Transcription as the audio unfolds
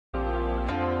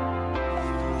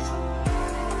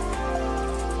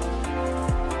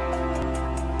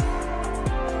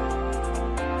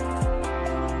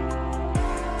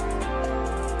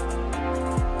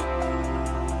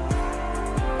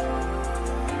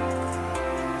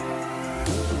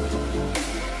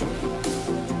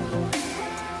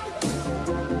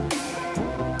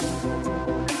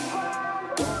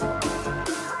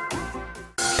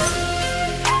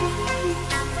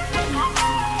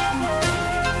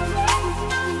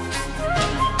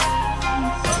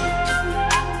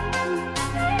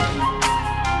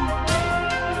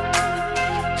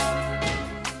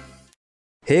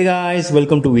Hey guys,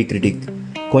 welcome to WeCritic.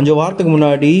 கொஞ்சம் வாரத்துக்கு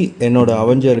முன்னாடி என்னோட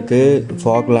அவெஞ்சருக்கு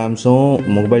ஃபாக் லேம்ப்ஸும்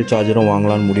மொபைல் சார்ஜரும்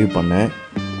வாங்கலான்னு முடிவு பண்ணேன்.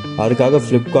 அதுக்காக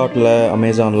ஃப்ளிப்கார்ட்டில்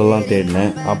அமேசான்லலாம்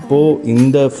தேடினேன். அப்போது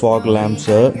இந்த ஃபாக்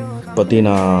லேம்ப்ஸை பற்றி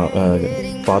நான்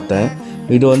பார்த்தேன்.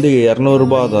 இது வந்து 200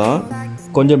 ரூபா தான்.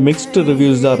 கொஞ்சம் மிக்ஸ்டு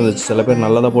ரிவ்யூஸ் தான் இருந்துச்சு. சில பேர்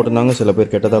நல்லதாக போட்டிருந்தாங்க, சில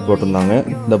பேர் கெட்டதாக போட்டிருந்தாங்க.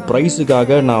 இந்த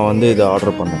ப்ரைஸுக்காக நான் வந்து இதை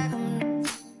ஆர்டர் பண்ணேன்.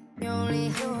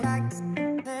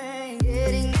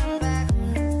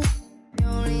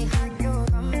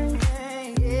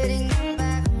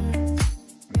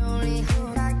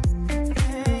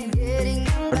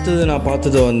 அடுத்தது நான்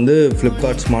பார்த்தது வந்து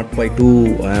Flipkart smart by 2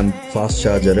 amp fast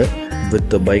charger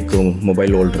with bike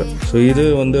mobile holder. So இது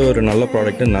வந்து ஒரு நல்ல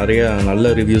ப்ராடக்ட்டு, நிறைய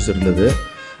நல்ல ரிவ்யூஸ் இருந்தது.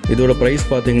 இதோட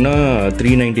ப்ரைஸ் பார்த்தீங்கன்னா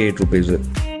 398 ருபீஸு.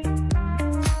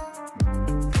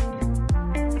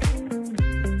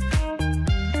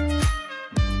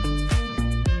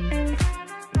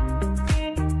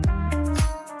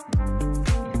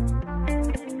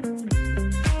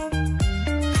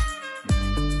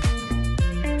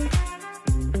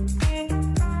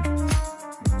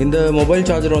 இந்த மொபைல்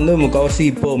சார்ஜர் வந்து முக்கால்வாசி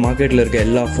இப்போது மார்க்கெட்டில் இருக்க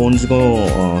எல்லா ஃபோன்ஸுக்கும்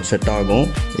செட் ஆகும்.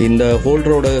 இந்த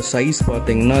ஹோல்டரோட சைஸ்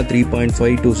பார்த்தீங்கன்னா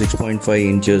 3.5 to 6.5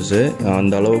 இன்ச்சஸ்ஸு.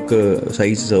 அந்த அளவுக்கு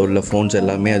சைஸ் உள்ள ஃபோன்ஸ்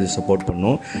எல்லாமே அது சப்போர்ட்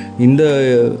பண்ணும். இந்த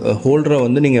ஹோல்டரை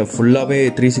வந்து நீங்கள் ஃபுல்லாகவே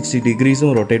 360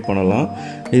 டிகிரிஸும் ரொட்டேட் பண்ணலாம்.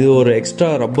 இது ஒரு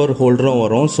எக்ஸ்ட்ரா ரப்பர் ஹோல்டரும்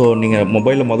வரும். ஸோ நீங்கள்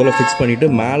மொபைலை முதல்ல ஃபிக்ஸ் பண்ணிவிட்டு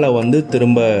மேலே வந்து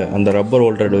திரும்ப அந்த ரப்பர்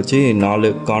ஹோல்டரை வச்சு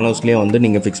 4 கார்னர்ஸ்லேயும் வந்து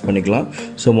நீங்கள் ஃபிக்ஸ் பண்ணிக்கலாம்.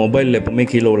 ஸோ மொபைல் எப்போவுமே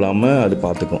கீழே விழாமல் அது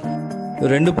பார்த்துக்கும்.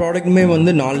 2 ப்ராடக்ட்டுமே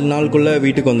வந்து 4 நாளுக்குள்ளே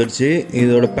வீட்டுக்கு வந்துடுச்சு.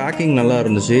 இதோட பேக்கிங் நல்லா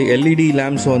இருந்துச்சு. எல்இடி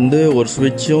லேம்ப்ஸ் வந்து ஒரு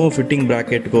ஸ்விட்சும் ஃபிட்டிங்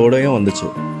ப்ராக்கெட் கூடயும் வந்துச்சு.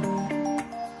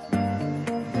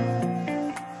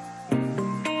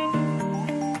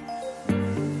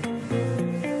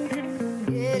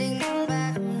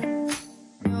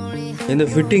 இந்த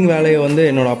ஃபிட்டிங் வேலையை வந்து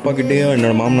என்னோடய அப்பாக்கிட்டேயும்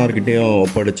என்னோடய மாமனார்கிட்டையும்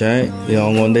ஒப்படைச்சேன்.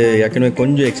 அவங்க வந்து ஏற்கனவே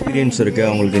கொஞ்சம் எக்ஸ்பீரியன்ஸ் இருக்குது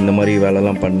அவங்களுக்கு இந்த மாதிரி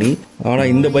வேலைலாம் பண்ணி.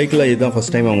 ஆனால் இந்த பைக்கில் இதுதான்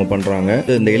ஃபஸ்ட் டைம் அவங்க பண்ணுறாங்க.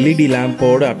 இந்த எல்இடி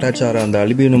லேம்போடு அட்டாச் ஆகிற அந்த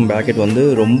அலுமினியம் பேக்கெட் வந்து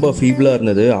ரொம்ப ஃபீபிளாக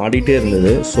இருந்தது, ஆடிட்டே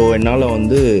இருந்தது. ஸோ என்னால்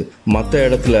வந்து மற்ற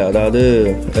இடத்துல, அதாவது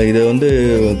இது வந்து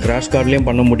கிராஷ் கார்ட்லேயும்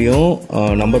பண்ண முடியும்,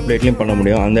 நம்பர் பிளேட்லேயும் பண்ண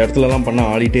முடியும். அந்த இடத்துலலாம்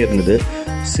பண்ணால் ஆடிட்டே இருந்தது.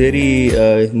 சரி,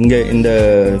 இங்கே இந்த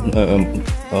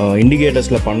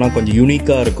இண்டிகேட்டர்ஸில் பண்ணால் கொஞ்சம்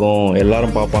யூனிக்காக இருக்கும்,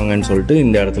 எல்லாரும் பார்ப்பாங்கன்னு சொல்லிட்டு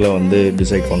இந்த இடத்துல வந்து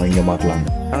டிசைட் பண்ணோம் இங்கே மாட்டலாம்.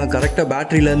 கரெக்டாக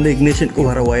பேட்டரியிலேருந்து இக்னிஷனுக்கு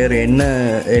வர ஒயர்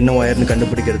என்ன ஒயர்னு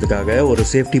கண்டுபிடிக்கிறதுக்காக ஒரு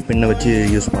சேஃப்டி பின்னை வச்சு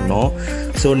யூஸ் பண்ணோம்.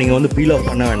 ஸோ நீங்கள் வந்து பீல் ஆஃப்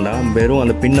பண்ண வேண்டாம், வெறும்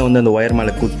அந்த பின்னை வந்து அந்த ஒயர்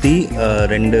மேலே குத்தி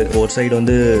ஒரு சைடு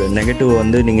வந்து நெகட்டிவ்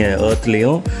வந்து நீங்கள்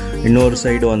எர்த்லேயும் இன்னொரு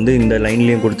சைடு வந்து இந்த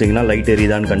லைன்லேயும் கொடுத்தீங்கன்னா லைட்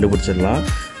எரியுதான்னு கண்டுபிடிச்சிடலாம்.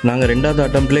 நாங்கள் 2வது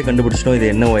அட்டம்ப்ட்லேயே கண்டுபிடிச்சிட்டோம் இது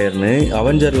என்ன ஒயர்னு.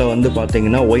 அவெஞ்சரில் வந்து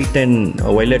பார்த்தீங்கன்னா ஒயிட் அண்ட்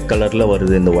வயலட் கலரில்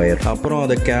வருது இந்த ஒயர். அப்புறம்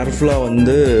அதை கேர்ஃபுல்லாக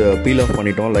வந்து பீல் ஆஃப்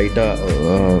பண்ணிட்டோம்,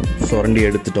 லைட்டாக சுரண்டி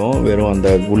எடுத்துட்டோம், வெறும் அந்த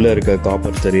உள்ளே இருக்க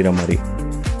காப்பர் தெரிகிற மாதிரி.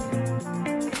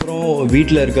 அப்புறம்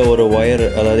வீட்டில் இருக்க ஒரு ஒயர்,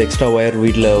 அதாவது எக்ஸ்ட்ரா ஒயர்,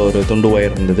 வீட்டில் ஒரு துண்டு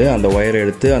ஒயர் இருந்தது. அந்த ஒயர்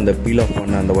எடுத்து அந்த பீல் ஆஃப்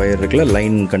பண்ண அந்த ஒயர் இருக்குல்ல,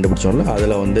 லைன் கண்டுபிடிச்சோம்ல,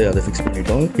 அதில் வந்து அதை ஃபிக்ஸ்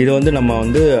பண்ணிட்டோம். இது வந்து நம்ம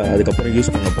வந்து அதுக்கப்புறம்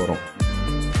யூஸ் பண்ண போகிறோம்.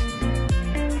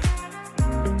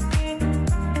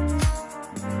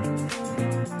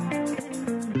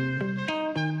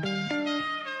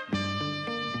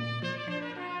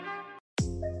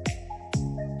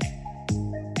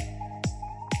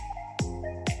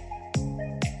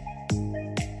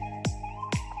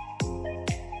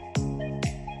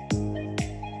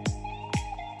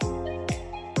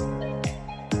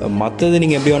 மற்றது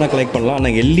நீங்கள் எப்படி வேணால் கலெக்ட் பண்ணலாம்.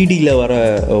 ஆனால் எல்இடியில் வர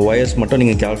ஒயர்ஸ் மட்டும்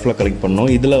நீங்கள் கேர்ஃபுல்லாக கலெக்ட் பண்ணணும்.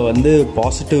 இதில் வந்து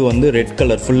பாசிட்டிவ் வந்து ரெட்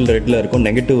கலர் ஃபுல் ரெட்டில் இருக்கும்,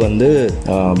 நெகட்டிவ் வந்து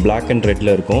பிளாக் அண்ட்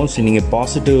ரெட்டில் இருக்கும். ஸோ நீங்கள்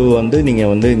பாசிட்டிவ் வந்து நீங்கள்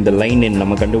வந்து இந்த லைன்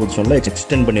நம்ம கண்டுபிடிச்சோம்ல,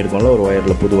 எக்ஸ்டெண்ட் பண்ணியிருக்கோம்ல ஒரு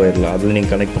ஒயரில், புது ஒயரில், அதில்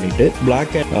நீங்கள் கனெக்ட் பண்ணிவிட்டு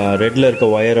பிளாக் அண்ட் ரெட்டில் இருக்க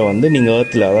ஒயரை வந்து நீங்கள்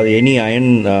எர்த்தில், அதாவது எனி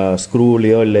அயன்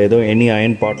ஸ்க்ரூலையோ இல்லை ஏதோ எனி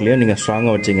அயன் பார்ட்லையோ நீங்கள்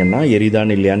ஸ்ட்ராங்காக வச்சிங்கன்னா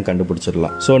எரிதான் இல்லையான்னு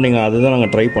கண்டுபிடிச்சிடலாம். ஸோ நீங்கள் அதுதான்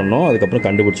நாங்கள் ட்ரை பண்ணோம், அதுக்கப்புறம்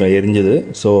கண்டுபிடிச்சோம், எரிஞ்சுது.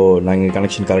 ஸோ நாங்கள்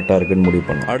கனெக்ஷன் கரெக்டாக இருக்குன்னு முடிவு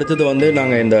பண்ணோம். அடுத்தது வந்து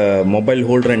நாங்கள் இந்த மொபைல்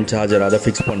ஹோல்டர் அண்ட் சார்ஜர் அதை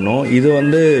ஃபிக்ஸ் பண்ணோம். இது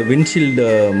வந்து விண்ட்ஷீல்டு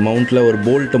மவுண்டில் ஒரு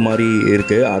போல்ட் மாதிரி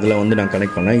இருக்குது, அதில் வந்து நான்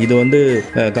கனெக்ட் பண்ணேன். இது வந்து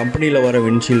கம்பெனியில் வர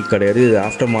விண்ட்ஷீல்டு கிடையாது, இது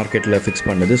ஆஃப்டர் மார்க்கெட்டில் ஃபிக்ஸ்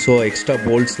பண்ணது. ஸோ எக்ஸ்ட்ரா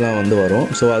போல்ட்ஸ்லாம் வந்து வரும்.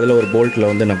 ஸோ அதில் ஒரு போல்ட்டில்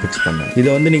வந்து நான் ஃபிக்ஸ் பண்ணேன். இதை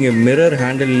வந்து நீங்கள் மிரர்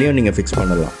ஹேண்டில்லையும் நீங்கள் ஃபிக்ஸ்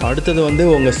பண்ணலாம். அடுத்தது வந்து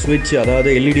உங்கள் ஸ்விட்ச்,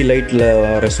 அதாவது எல்இடி லைட்டில்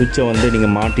வர ஸ்விட்சை வந்து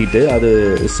நீங்கள் மாட்டிட்டு, அது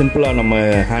சிம்பிளாக நம்ம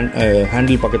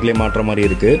ஹேண்டில் பக்கத்துலேயே மாட்டுற மாதிரி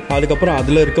இருக்குது. அதுக்கப்புறம்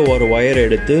அதில் இருக்க ஒரு ஒயர்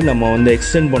எடுத்து நம்ம வந்து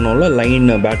எக்ஸ்டெண்ட் பண்ணோம்ல, லைன்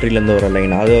பேட்டரியிலேருந்து வர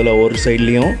லைன், அதில் ஒரு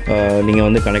சைட்லேயும் நீங்கள்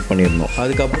வந்து கனெக்ட் பண்ணிடணும்.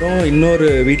 அதுக்கப்புறம் இன்னொரு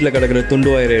வீட்டில் கிடக்கிற துண்டு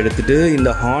ஒயரை எடுத்துகிட்டு இந்த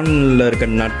ஹார்னில் இருக்க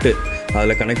நட்டு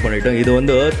அதில் கனெக்ட் பண்ணிட்டோம். இது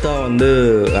வந்து எர்த்தாக வந்து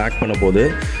ஆக்ட் பண்ண போகுது.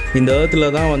 இந்த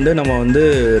எர்த்தில் தான் வந்து நம்ம வந்து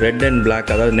ரெட் அண்ட்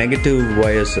பிளாக், அதாவது நெகட்டிவ்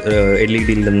ஒயர்ஸ்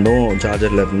எல்இடிலேருந்தும்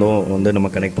சார்ஜர்லேருந்தும் வந்து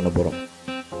நம்ம கனெக்ட் பண்ண போகிறோம்.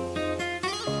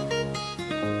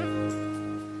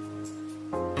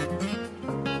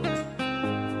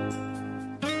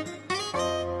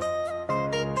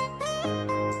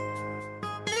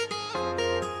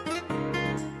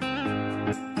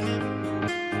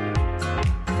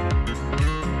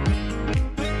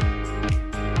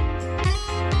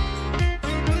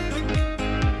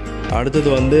 அடுத்தது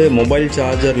வந்து மொபைல்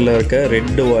சார்ஜரில் இருக்க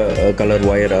ரெட் கலர்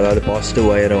ஒயர், அதாவது பாசிட்டிவ்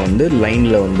ஒயரை வந்து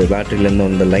லைனில் வந்து பேட்டரியிலேருந்து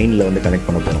வந்த லைனில் வந்து கனெக்ட்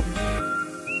பண்ண போகிறோம்.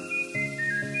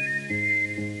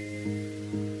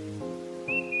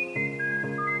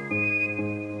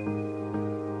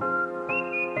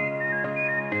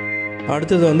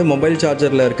 அடுத்தது வந்து மொபைல்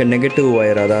சார்ஜரில் இருக்க நெகட்டிவ்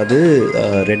ஒயர், அதாவது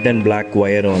ரெட் அண்ட் பிளாக்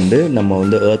ஒயரை வந்து நம்ம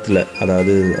வந்து எர்த்தில்,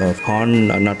 அதாவது ஹார்ன்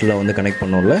நட்டில் வந்து கனெக்ட்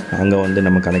பண்ணோம்ல, அங்கே வந்து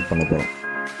நம்ம கனெக்ட் பண்ண போகிறோம்.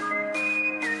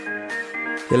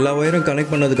 எல்லா ஒயரும்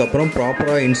கனெக்ட் பண்ணதுக்கப்புறம்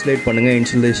ப்ராப்பராக இன்சுலேட் பண்ணுங்கள்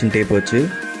இன்சுலேஷன் டேப் வச்சு.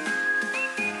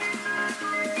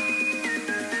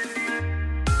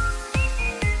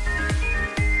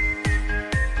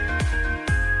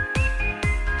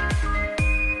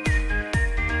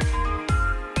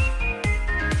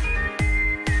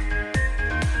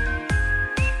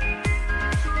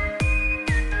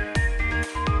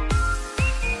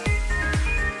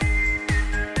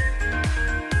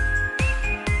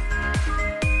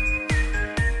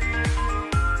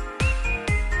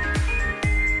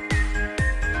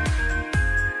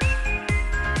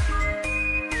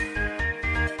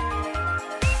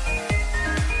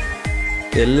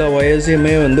 எல்லா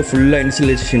ஒயர்ஸையுமே வந்து ஃபுல்லாக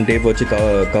இன்சுலேஷன் டேப் வச்சு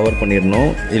கவர் பண்ணிடணும்,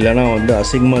 இல்லைனா வந்து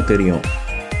அசிங்கமாக தெரியும்.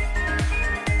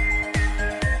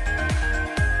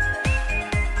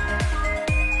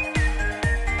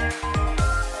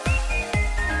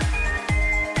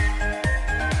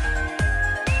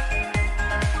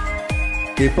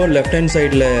 இப்போ லெஃப்ட் ஹேண்ட்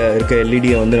சைடில் இருக்க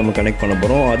எல்இடியை வந்து நம்ம கனெக்ட் பண்ண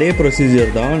போகிறோம். அதே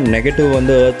ப்ரொசீஜர் தான். நெகட்டிவ்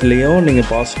வந்து எர்த்லேயும், நீங்கள்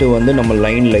பாசிட்டிவ் வந்து நம்ம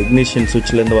லைனில் இக்னிஷன்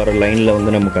சுவிட்ச்லேருந்து வர லைனில்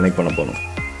வந்து நம்ம கனெக்ட் பண்ண போகிறோம்.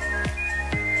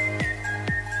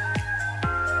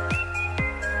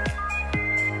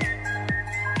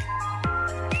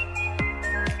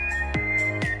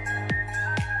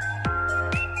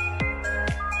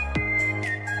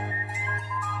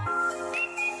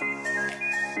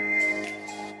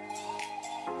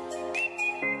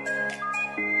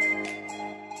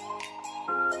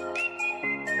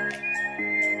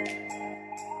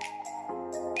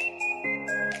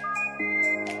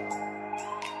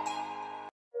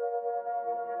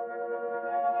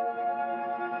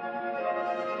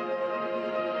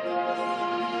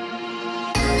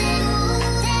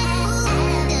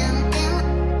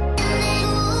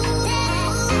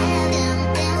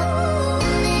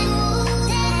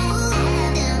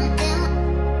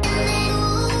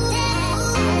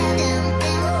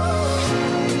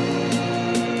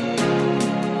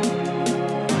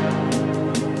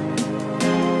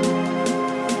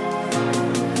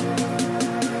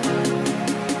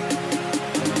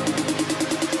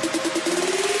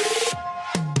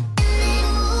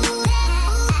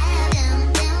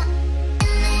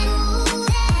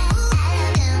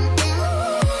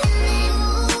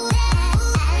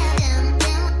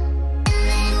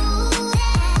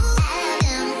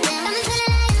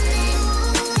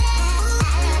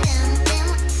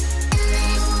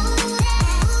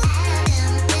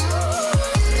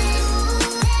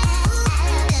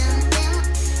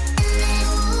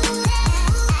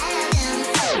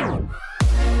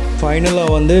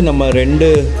 ஃபைனலாக வந்து நம்ம ரெண்டு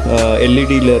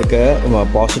எல்இடியில் இருக்க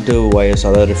பாசிட்டிவ் ஒயர்ஸ்,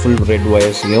 அதாவது ஃபுல் ரெட்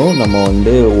ஒயர்ஸையும் நம்ம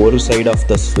வந்து ஒரு சைடு ஆஃப்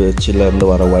த ஸ்விட்சிலேருந்து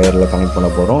வர ஒயரில் கனெக்ட் பண்ண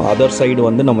போகிறோம். அதர் சைடு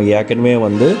வந்து நம்ம ஏற்கனவே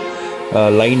வந்து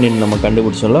லைன் நம்ம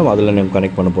கண்டுபிடிச்சோம்ல, அதில் நம்ம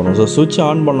கனெக்ட் பண்ண போகிறோம். ஸோ சுவிட்ச்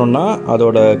ஆன் பண்ணோன்னா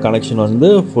அதோட கனெக்ஷன்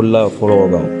வந்து ஃபுல்லாக ஃபாலோ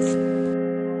ஆகும்.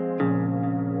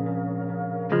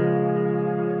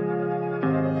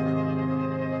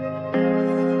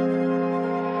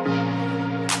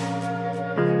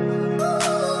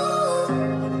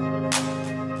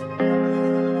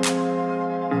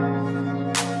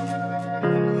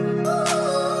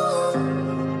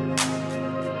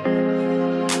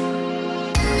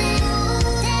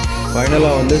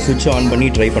 ஃபைனலாக வந்து சுவிட்ச் ஆன் பண்ணி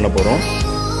ட்ரை பண்ண போகிறோம்.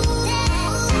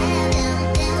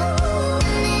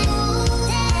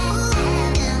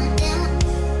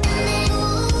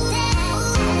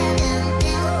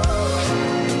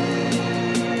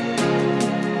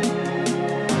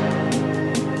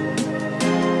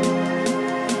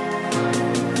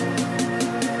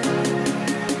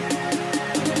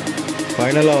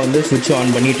 ஃபைனலாக வந்து சுவிட்ச்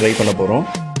ஆன் பண்ணி ட்ரை பண்ண போகிறோம்.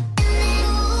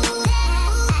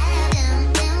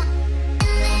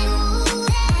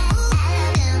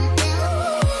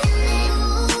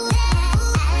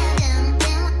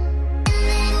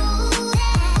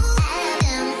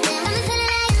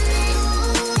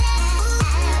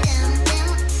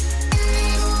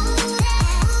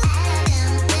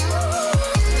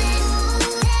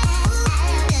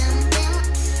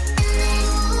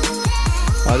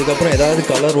 அதுக்கப்புறம் ஏதாவது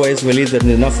கலர் வைஸ் வெளியே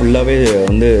தெரிஞ்சதுன்னா ஃபுல்லாகவே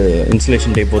வந்து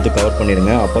இன்சுலேஷன் டேப் போட்டு கவர்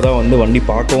பண்ணிடுங்க. அப்போ தான் வந்து வண்டி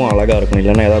பார்க்கவும் அழகாக இருக்கும்,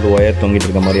 இல்லைன்னா ஏதாவது ஒயர் தொங்கிட்டு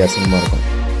இருக்க மாதிரி அசிங்கமாக இருக்கும்.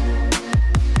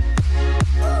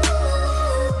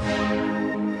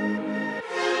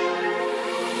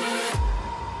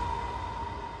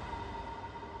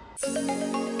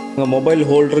 மொபைல்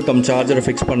ஹோல்டர் கம் சார்ஜரை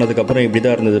ஃபிக்ஸ் பண்ணதுக்கப்புறம் இப்படி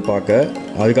தான் இருந்தது பார்க்க.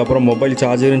 அதுக்கப்புறம் மொபைல்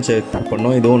சார்ஜரும் செக்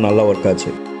பண்ணோம், இதுவும் நல்லா ஒர்க்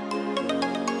ஆச்சு.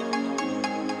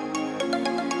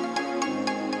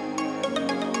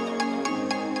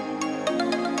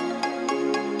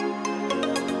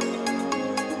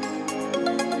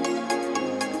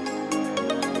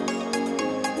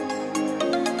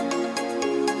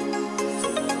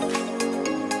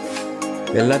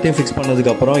 எல்லாத்தையும் ஃபிக்ஸ்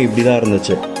பண்ணதுக்கப்புறம் இப்படி தான்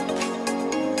இருந்துச்சு.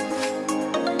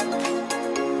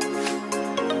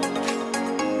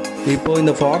 இப்போ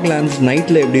இந்த ஃபாக் லேம்ப்ஸ்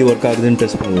நைட்டில் எப்படி ஒர்க் ஆகுதுன்னு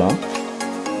டெஸ்ட் பண்ணலாம்.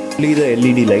 இது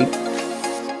எல்இடி லைட்.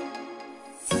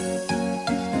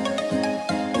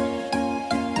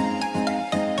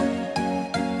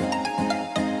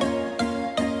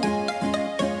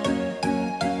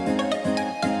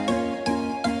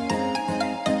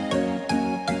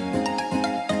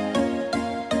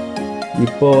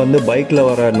 இப்போ வந்து பைக்கில்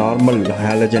வர நார்மல்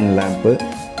ஹாலஜன் லேம்ப்பு,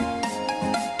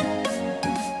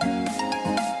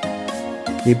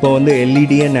 இப்போ வந்து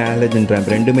எல்இடி அண்ட் ஹாலஜன்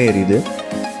லேம்ப் ரெண்டுமே எரியுது.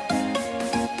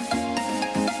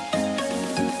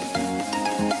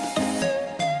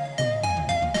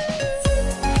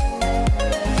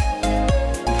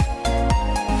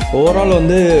 ஓவரால்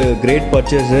வந்து கிரேட்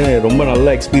பர்ச்சேஸு, ரொம்ப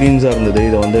நல்ல எக்ஸ்பீரியன்ஸாக இருந்தது.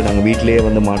 இதை வந்து நாங்கள் வீட்டிலேயே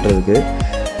வந்து மாட்டுறதுக்கு.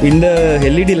 இந்த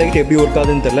எல்இடி லைட் எப்படி ஒர்க்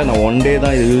ஆகுதுன்னு தெரில. நான் 1 டே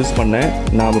தான் இது யூஸ் பண்ணேன்.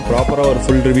 நான் ப்ராப்பராக ஒரு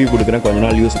ஃபுல் ரிவ்யூ கொடுக்குறேன் கொஞ்ச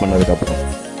நாள் யூஸ் பண்ணதுக்கப்புறம்.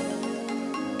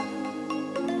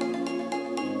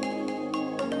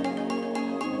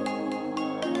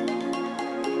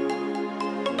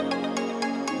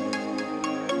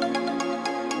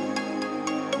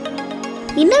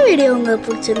 இந்த வீடியோ உங்களுக்கு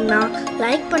பிடிச்சிருந்தா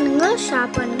லைக் பண்ணுங்க,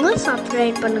 ஷேர் பண்ணுங்க,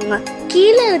 சப்ஸ்கிரைப் பண்ணுங்க.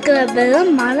 கீழே இருக்கிற பெல்லை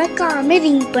மறக்காம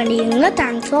ரிங் பண்ணிடுங்க.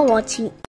 தேங்க்ஸ் ஃபார் வாட்சிங்.